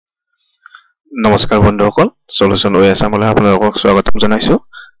নমস্কাৰ বন্ধুসকল সলিউশন ওই আসামলৈ আপোনালোকক স্বাগতম জনাইছো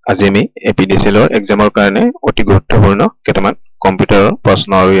আজি আমি APDCL ৰ এক্সামৰ কাৰণে অতি গুৰুত্বপূৰ্ণ কেইটামান কম্পিউটাৰৰ প্ৰশ্ন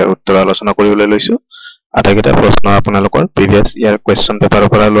আৰু ইয়াৰ উত্তৰ আলোচনা কৰিবলৈ লৈছো আটাইকেইটা প্ৰশ্ন আপোনালোকৰ প্ৰিভিয়াস ইয়াৰ কোৱেশ্চন পেপাৰৰ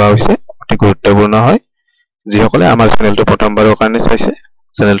পৰা লোৱা হৈছে অতি গুৰুত্বপূৰ্ণ হয় যিসকলে আমাৰ চেনেলটো প্ৰথমবাৰৰ কাৰণে চাইছে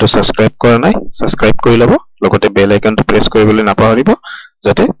চেনেলটো সাবস্ক্ৰাইব কৰা নাই সাবস্ক্ৰাইব কৰি লব লগতে বেল আইকনটো প্ৰেছ কৰিবলৈ নাপাহৰিব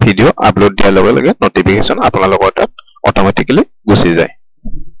যাতে ভিডিও আপলোড দিয়াৰ লগে লগে নটিফিকেশন আপোনালোকৰ তাত অটোমেটিক্যালি গুচি যায়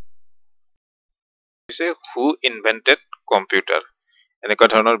Who invented computer? এনেকুৱা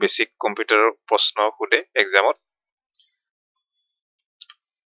ধৰণৰ বেসিক কম্পিউটাৰৰ প্ৰশ্ন খুদে এক্সামত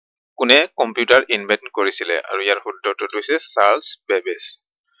কোনে কম্পিউটাৰ ইনভেন্ট কৰিছিলে আৰু ইয়াৰ শুদ্ধটো হৈছে চাৰ্লছ বেবেজ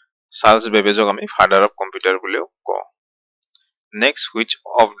চাৰ্লছ বেবেজক আমি ফাদাৰ অফ কম্পিউটাৰ বুলিও কওঁ next which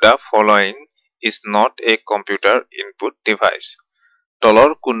of the following is not a computer input device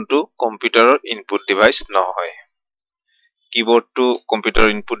তলৰ কোনটো কম্পিউটাৰৰ ইনপুট ডিভাইস নহয় কিবোৰ্ডটো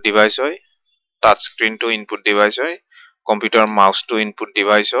কম্পিউটাৰ ইনপুট ডিভাইস হয় touch screen to input device hoy computer mouse to input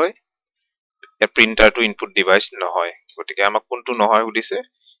device hoy a printer to input device no hoy gotike amak kuntu no hoy hudise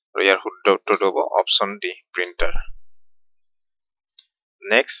aru yar shuddo uttor hobo option D printer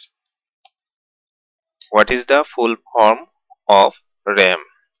next what is the full form of RAM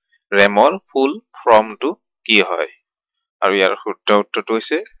or full form to ki hoy aru yar shuddo uttor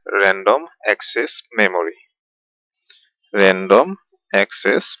hoise random access memory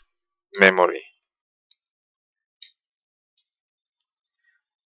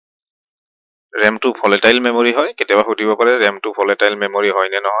RAM to volatile memory hoy keteba hudibo pare RAM to volatile memory hoy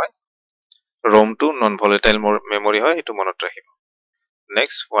ne nohoy ROM to non volatile memory hoy etu monot rakhibo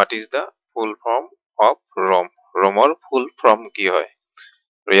next what is the full form of ROM or full form ki hoy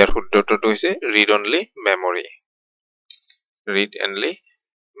yar shuddoto to hoise read only memory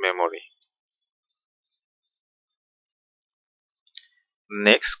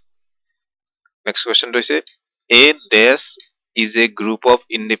next question to hoise a dash is a group of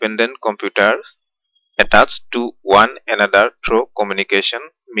independent computers attached to one another through communication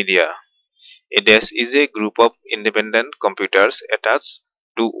media. A dash is a group of independent computers attached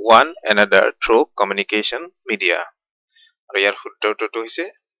to one another through communication media. আৰু ইয়াৰ শুদ্ধটো হৈছে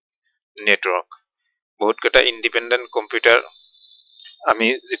network বহুত কেটা independent computer আমি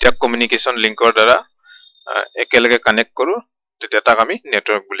যেতিয়া communication লিংকৰ দ্বাৰা একেলগে connect কৰো তেতিয়া তাক আমি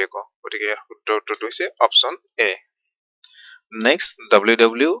নেটৱৰ্ক বুলি কওঁ গতিকে ইয়াৰ শুদ্ধটো হৈছে option A Next,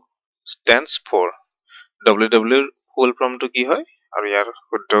 WW stands for WW full form to ki hoy aru yar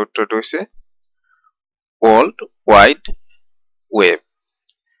shuddho uttor hoise World Wide Web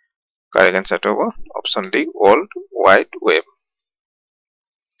correct answer to hobo option D World Wide Web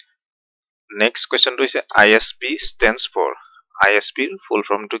next question to hoise ISP stands for ISP full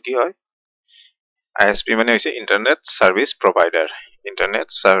form to ki hoy ISP mane hoise internet service provider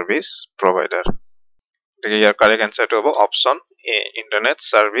Your correct answer to option A internet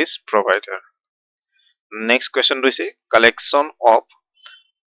service provider next question is collection of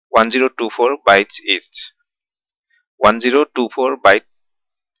 1024 bytes is 1024 byte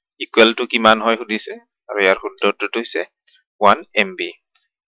equal to kiman hoy hudise aru yar shuddhoto hoise 1 MB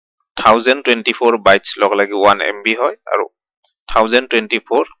 1024 bytes log lagi 1 MB hoy aru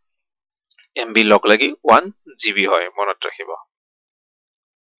 1024 MB log lagi 1 GB hoy monot rakhibo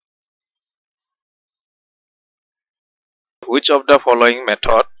Which of the following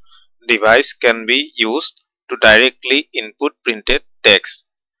method device can be used to directly input printed text?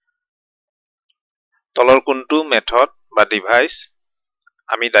 Tolor kuntu method ba device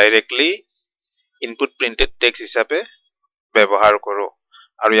ami directly input printed text hisabe byabohar koru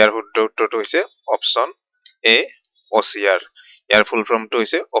aru yar shuddho uttor hoise option A OCR yar full form to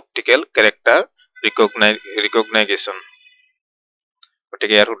hoise optical character recognition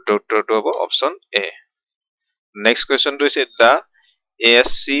gotike yar shuddho uttor hobo option A Next question to say the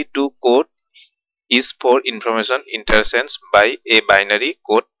ASC2 code is for information interchange by a binary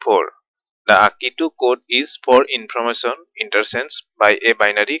code 4. The ASCII2 code is for information interchange by a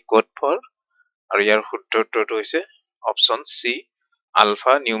binary code 4. Are your shuddhoto is option C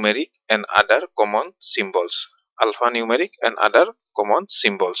alphanumeric and other common symbols. Alphanumeric and other common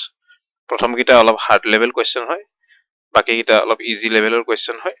symbols. Prothom kita olop hard level question hoy. Baki kita olop easy level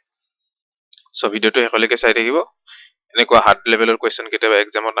question hoy. So video to hekoleke sai thakibo enekwa hard level question keteba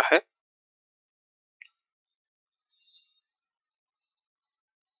exam ot ahe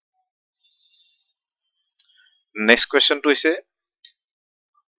next question to is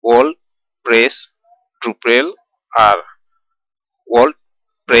wall press Drupal R wall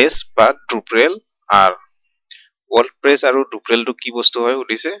press ba Drupal R wall press aru Drupal to ki bostu hoy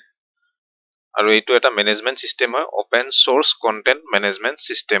udise aru etu eta management system hoy open source content management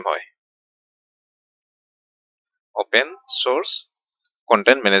system hoy open source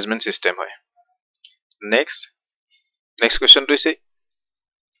content management system হয় next question to is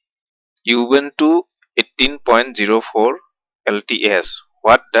Ubuntu 18.04 LTS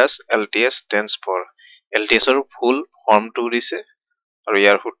what does LTS stands for LTS or full form to দিছে আৰু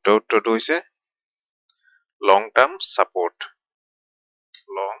ইয়াৰ শুদ্ধ উত্তৰটো হৈছে long term support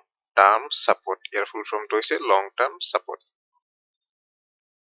year full form to হৈছে long term support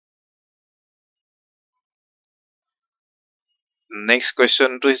next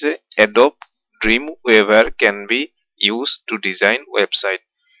question to is Adobe Dreamweaver can be used to design website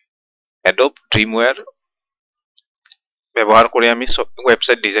Adobe Dreamweaver ব্যৱহাৰ কৰি আমি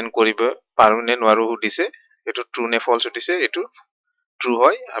website design কৰিব পাৰো নে নোৱাৰো দিছে এটো true নে false দিছে এটো true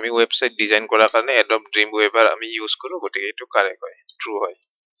হয় আমি website design কৰাৰ কাৰণে Adobe Dreamweaver আমি use কৰো গতিকে এটো correct হয় true হয়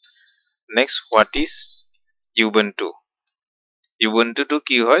next what is Ubuntu Ubuntu to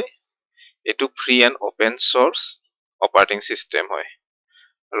কি হয় এটো free and open source operating system হয়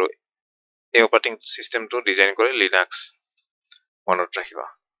আৰু এই operating system to design কৰে Linux মনত ৰাখিবা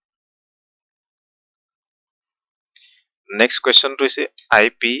next question to is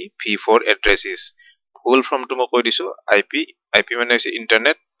IPv4 addresses full from to মই কৈ দিছো IP মানে হৈছে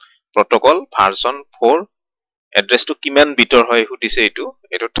internet protocol version 4 address to কিমান বিটৰ হয় হুদিছে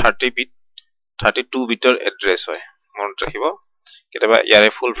এটো 30 bit 32 বিটৰ address হয় মনত ৰাখিব কেতিয়াবা ইয়াৰে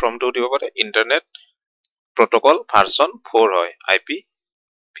full from to দিব পাৰে internet protocol version 4 হয়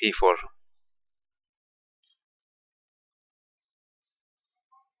IPv4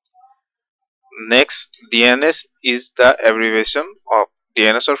 next DNS is the abbreviation of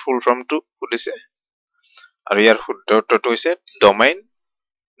DNS or full from to হুদিছে আৰু ইয়াৰ শুদ্ধ উত্তৰটো হৈছে domain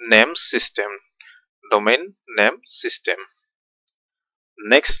name system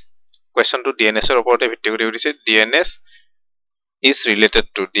next question to DNS or ওপৰতে ভিত্তি কৰি হুদিছে DNS is related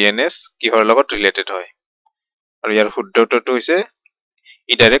to DNS কিহৰ লগত related হয় আৰু ইয়াৰ শুদ্ধ উত্তৰটো হৈছে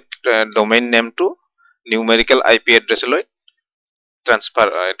ই direct domain name to numerical IP address লৈ transfer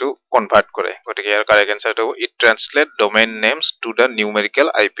to convert কৰে গতিকে ইয়াৰ correct answer টো it translate domain names to the numerical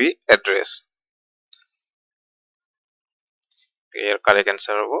IP address year correct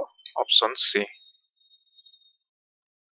answer হ'ব option C